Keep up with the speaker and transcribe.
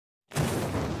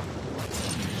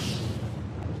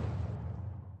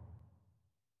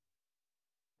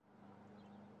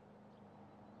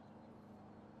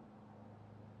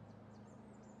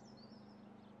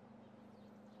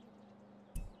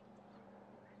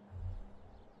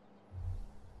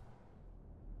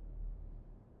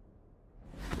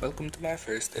Welcome to my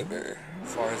first ever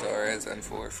Forza Horizon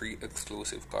 4 free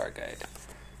exclusive car guide.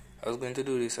 I was going to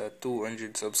do this at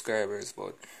 200 subscribers,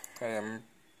 but I am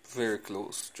very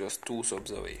close, just 2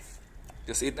 subs away.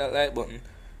 Just hit that like button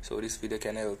so this video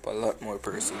can help a lot more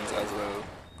persons as well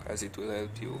as it will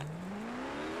help you.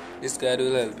 This guide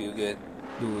will help you get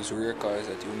those rare cars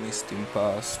that you missed in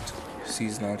past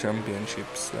seasonal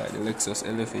championships like the Lexus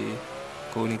LFA,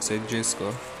 Koenigsegg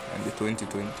Jesko, and the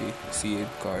 2020 C8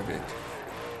 Corvette.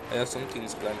 I have some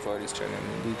things planned for this channel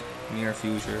in the near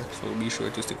future, so be sure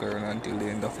to stick around until the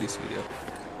end of this video.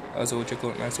 Also check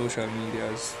out my social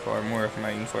medias for more of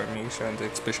my information,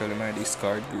 especially my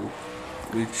Discord group,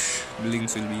 which the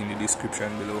links will be in the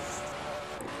description below.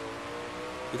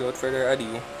 Without further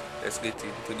ado, let's get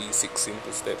into these 6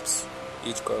 simple steps.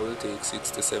 Each car will take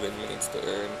 6 to 7 minutes to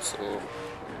earn, so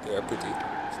they are pretty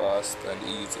fast and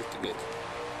easy to get.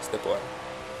 Step 1.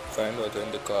 Find out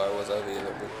when the car was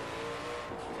available.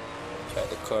 Like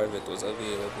the Corvette was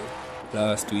available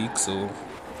last week, so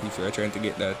if you are trying to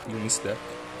get that, you missed that,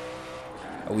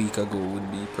 a week ago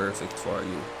would be perfect for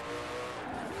you.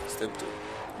 Step 2.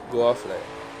 Go offline.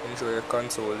 Ensure your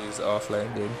console is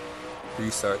offline, then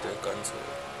restart your console.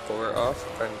 Power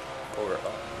off and power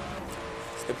on.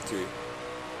 Step 3.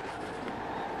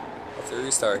 After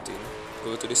restarting,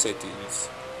 go to the settings,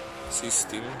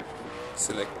 system,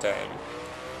 select time,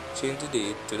 change the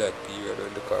date to that period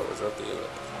when the car was available.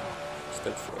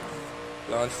 Step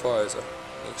 4. Launch Forza.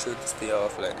 Make sure to stay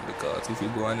offline because if you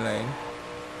go online,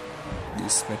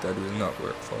 this method will not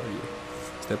work for you.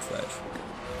 Step 5.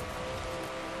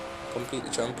 Complete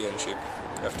the championship.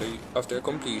 After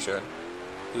completion,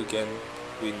 you can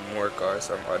win more cars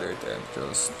from other times.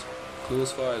 Just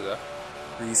close Forza,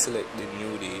 reselect the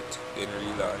new date, then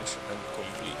relaunch and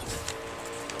complete.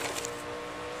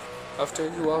 After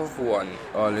you have won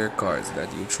all your cars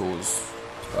that you chose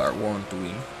or want to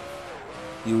win,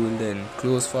 you will then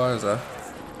close Forza,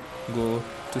 go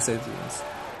to settings,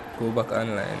 go back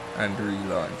online and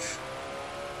relaunch.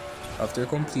 After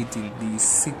completing these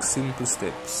 6 simple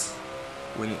steps,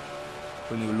 when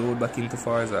you load back into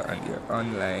Forza and you're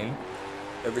online,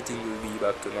 everything will be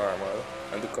back to normal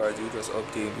and the cars you just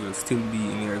obtained will still be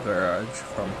in your garage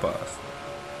from past.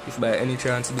 If by any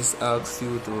chance this asks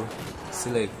you to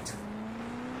select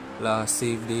last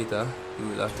save data, you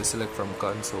will have to select from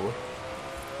console.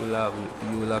 You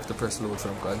will have to press load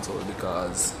from console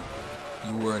because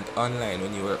you weren't online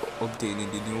when you were obtaining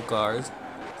the new cars,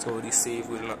 so the save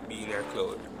will not be in your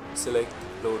cloud. Select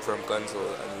load from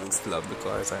console and you will still have the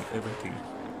cars and everything.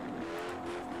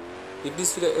 If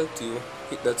this video helped you,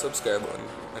 hit that subscribe button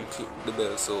and click the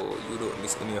bell so you don't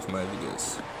miss any of my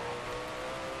videos.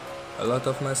 A lot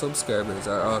of my subscribers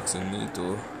are asking me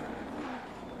to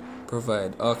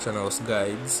provide auction house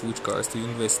guides, which cars to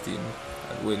invest in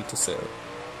and when to sell.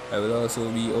 I will also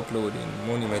be uploading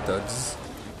money methods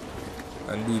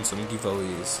and doing some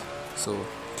giveaways, so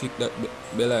click that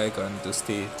bell icon to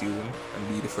stay tuned and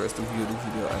be the first to view the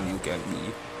video, and you can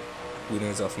be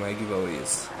winners of my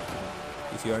giveaways.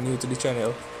 If you are new to the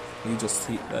channel, you just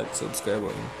hit that subscribe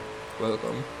button.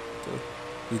 Welcome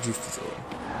to the Drift Zone.